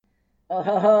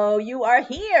Oh, you are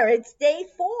here. It's day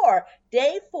 4.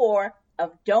 Day 4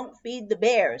 of Don't Feed the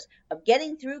Bears, of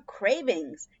getting through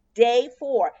cravings. Day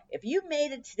 4. If you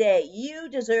made it today, you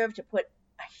deserve to put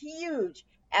a huge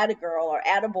attagirl or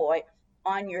attaboy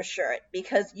on your shirt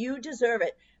because you deserve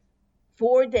it.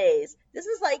 4 days. This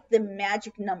is like the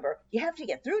magic number. You have to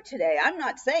get through today. I'm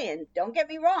not saying, don't get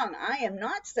me wrong, I am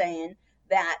not saying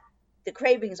that the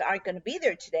cravings aren't going to be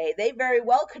there today. They very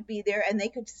well could be there and they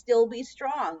could still be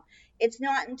strong. It's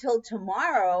not until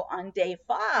tomorrow on day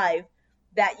 5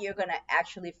 that you're going to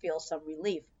actually feel some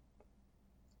relief.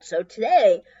 So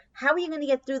today, how are you going to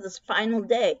get through this final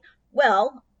day?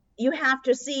 Well, you have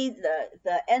to see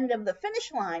the end of the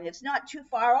finish line. It's not too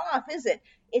far off, is it?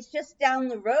 It's just down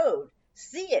the road.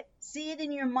 See it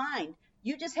in your mind.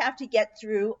 You just have to get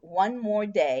through one more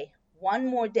day. One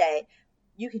more day.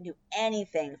 You can do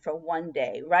anything for one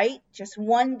day, right? Just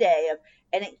one day of,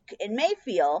 and it may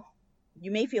feel,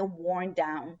 you may feel worn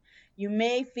down. You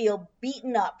may feel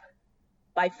beaten up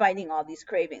by fighting all these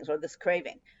cravings or this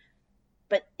craving.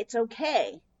 But it's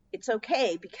okay. It's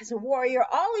okay because a warrior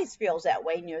always feels that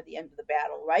way near the end of the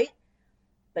battle, right?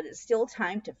 But it's still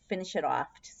time to finish it off,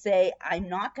 to say, I'm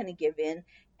not going to give in,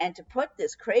 and to put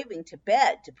this craving to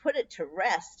bed, to put it to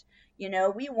rest. You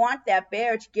know, we want that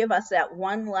bear to give us that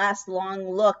one last long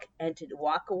look and to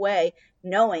walk away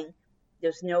knowing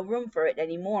there's no room for it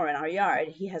anymore in our yard.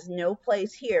 He has no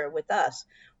place here with us.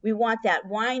 We want that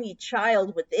whiny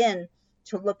child within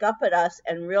to look up at us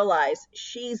and realize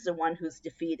she's the one who's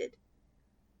defeated.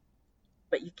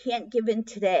 But you can't give in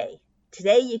today.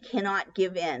 Today you cannot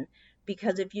give in,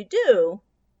 because if you do,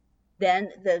 then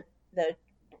the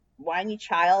whiny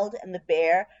child and the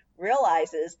bear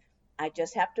realizes, I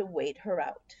just have to wait her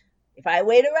out. If I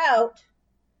wait her out,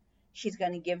 she's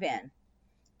going to give in.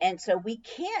 And so we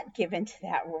can't give into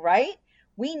that, right?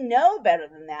 We know better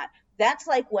than that. That's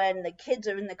like when the kids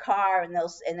are in the car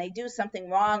and they do something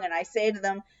wrong, and I say to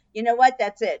them, you know what,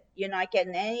 that's it. You're not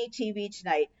getting any TV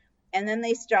tonight. And then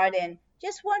they start in,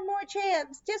 just one more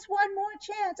chance, just one more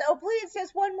chance. Oh, please,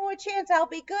 just one more chance. I'll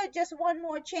be good, just one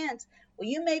more chance. Well,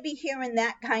 you may be hearing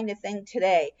that kind of thing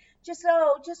today. Just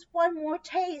one more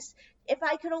taste. If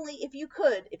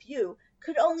you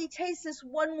could only taste this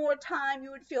one more time,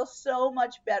 you would feel so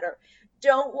much better.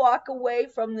 Don't walk away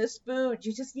from this food.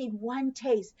 You just need one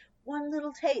taste, one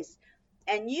little taste.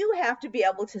 And you have to be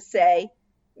able to say,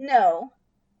 no,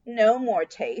 no more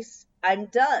taste. I'm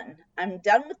done. I'm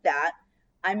done with that.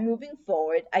 I'm moving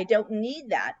forward. I don't need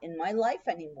that in my life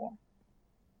anymore.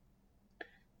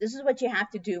 This is what you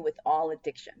have to do with all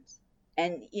addictions.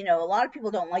 And, you know, a lot of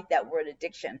people don't like that word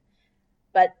addiction,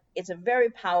 but it's a very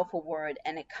powerful word,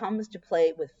 and it comes to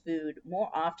play with food more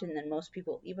often than most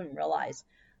people even realize.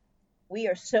 We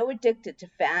are so addicted to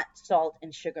fat, salt,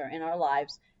 and sugar in our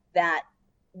lives that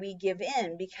we give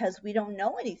in because we don't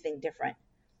know anything different.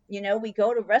 You know, we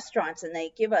go to restaurants and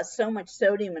they give us so much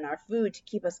sodium in our food to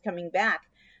keep us coming back.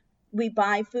 We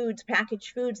buy foods,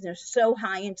 packaged foods, and they're so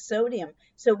high in sodium.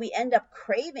 So we end up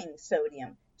craving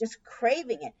sodium, just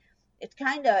craving it. It's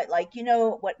kind of like, you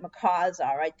know what macaws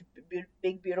are, right? The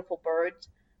big, beautiful birds.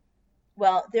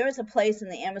 Well, there is a place in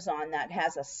the Amazon that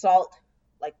has a salt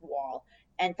like wall,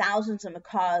 and thousands of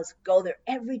macaws go there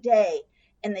every day,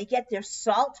 and they get their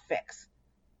salt fix.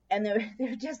 And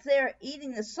they're just there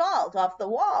eating the salt off the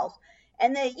walls.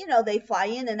 And they fly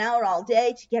in and out all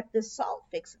day to get this salt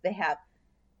fix that they have.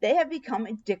 They have become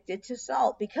addicted to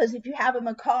salt because if you have a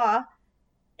macaw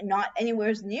not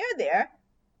anywhere near there,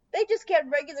 they just get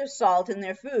regular salt in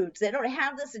their foods. They don't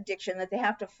have this addiction that they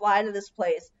have to fly to this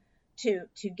place to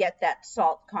get that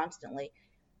salt constantly.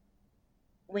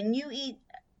 When you eat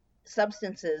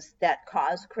substances that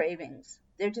cause cravings,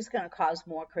 they're just going to cause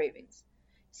more cravings.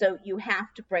 So you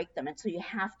have to break them, and so you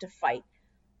have to fight.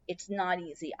 It's not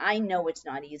easy. I know it's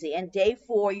not easy. And day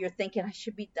 4, you're thinking, I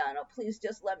should be done. Oh, please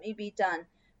just let me be done.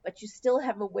 But you still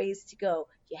have a ways to go.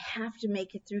 You have to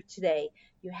make it through today.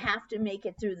 You have to make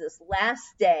it through this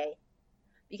last day.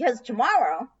 Because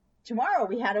tomorrow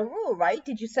we had a rule, right?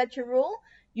 Did you set your rule?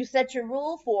 You set your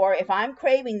rule for, if I'm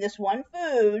craving this one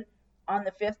food on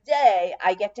the 5th day,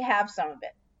 I get to have some of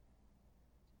it.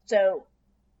 So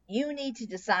you need to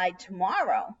decide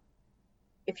tomorrow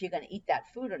if you're going to eat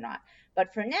that food or not.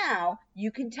 But for now,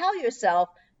 you can tell yourself,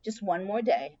 just one more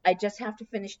day. I just have to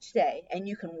finish today. And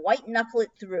you can white knuckle it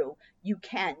through. You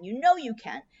can. You know you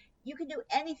can. You can do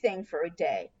anything for a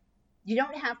day. You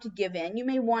don't have to give in. You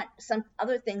may want some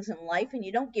other things in life, and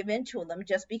you don't give in to them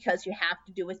just because you have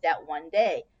to do it that one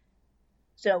day.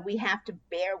 So we have to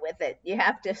bear with it. You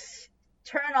have to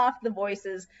turn off the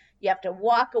voices. You have to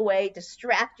walk away,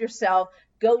 distract yourself,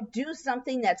 go do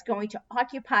something that's going to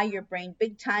occupy your brain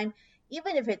big time.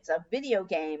 even if it's a video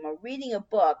game or reading a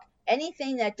book,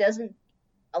 anything that doesn't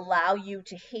allow you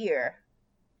to hear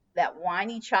that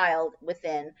whiny child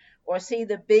within or see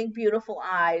the big, beautiful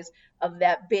eyes of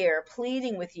that bear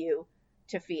pleading with you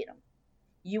to feed him.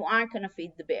 You aren't going to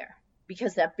feed the bear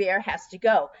because that bear has to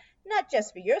go. Not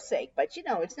just for your sake, but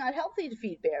it's not healthy to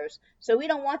feed bears. So we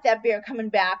don't want that bear coming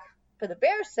back for the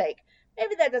bear's sake.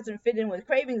 Maybe that doesn't fit in with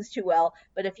cravings too well,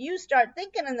 but if you start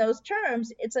thinking in those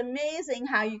terms, it's amazing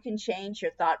how you can change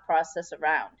your thought process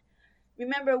around.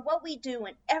 Remember, what we do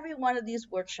in every one of these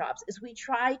workshops is we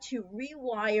try to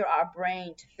rewire our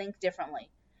brain to think differently.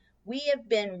 We have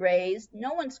been raised,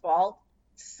 no one's fault,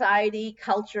 society,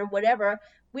 culture, whatever,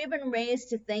 we've been raised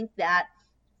to think that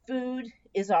food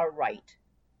is our right.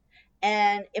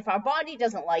 And if our body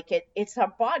doesn't like it, it's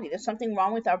our body. There's something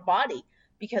wrong with our body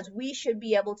because we should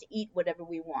be able to eat whatever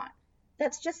we want.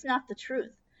 That's just not the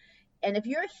truth. And if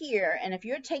you're here and if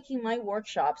you're taking my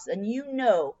workshops and you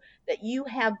know that you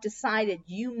have decided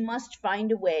you must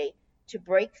find a way to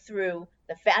break through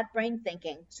the fat brain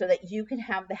thinking so that you can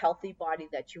have the healthy body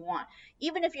that you want.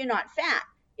 Even if you're not fat,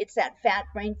 it's that fat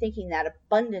brain thinking, that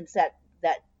abundance, that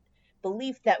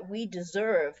belief that we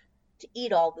deserve to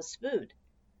eat all this food.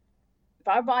 If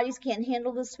our bodies can't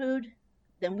handle this food,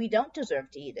 then we don't deserve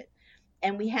to eat it.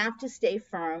 And we have to stay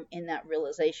firm in that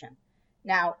realization.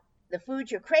 Now, the food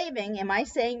you're craving, am I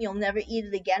saying you'll never eat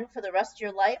it again for the rest of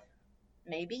your life?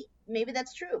 Maybe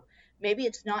that's true. Maybe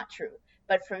it's not true.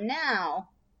 But for now,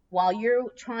 while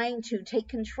you're trying to take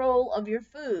control of your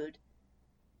food,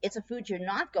 it's a food you're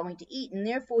not going to eat. And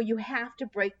therefore, you have to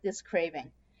break this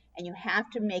craving. And you have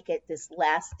to make it this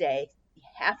last day. You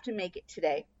have to make it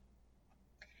today.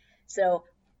 So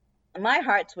my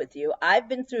heart's with you. I've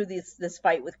been through this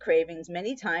fight with cravings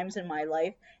many times in my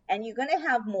life, and you're going to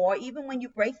have more. Even when you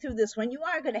break through this one, you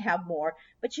are going to have more.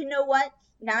 But you know what?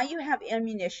 Now you have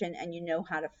ammunition and you know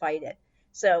how to fight it.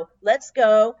 So let's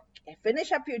go.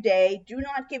 Finish up your day. Do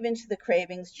not give in to the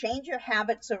cravings. Change your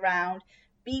habits around.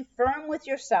 Be firm with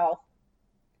yourself.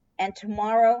 And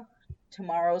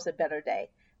tomorrow's a better day.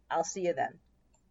 I'll see you then.